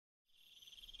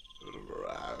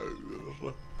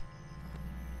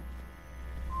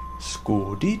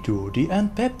Scoody, Doody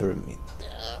and Peppermint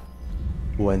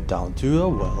went down to a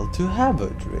well to have a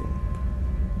drink.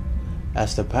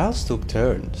 As the pals took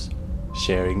turns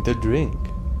sharing the drink,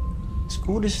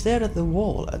 Scoody stared at the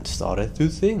wall and started to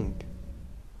think.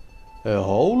 A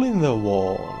hole in the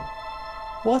wall.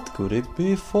 What could it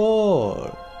be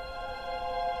for?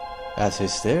 As he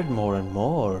stared more and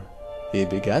more, he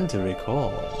began to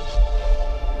recall.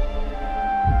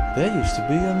 There used to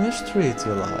be a mystery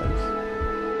to life.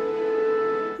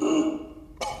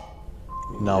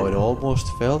 Now it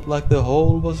almost felt like the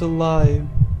hole was alive.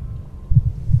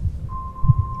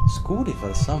 Scoody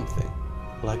felt something,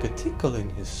 like a tickle in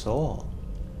his soul.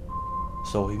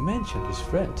 So he mentioned his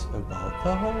friends about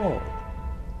the hole.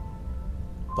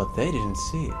 But they didn't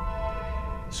see it.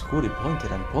 Scoody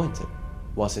pointed and pointed.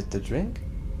 Was it the drink?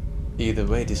 Either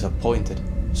way, disappointed,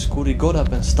 Scoody got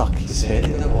up and stuck his head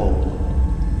in the hole.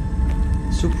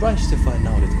 Surprised to find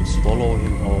out it would swallow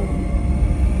him whole.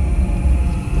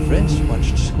 The friends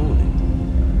watched Scoody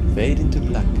fade into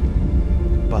black.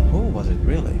 But who was it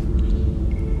really?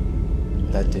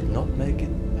 That did not make it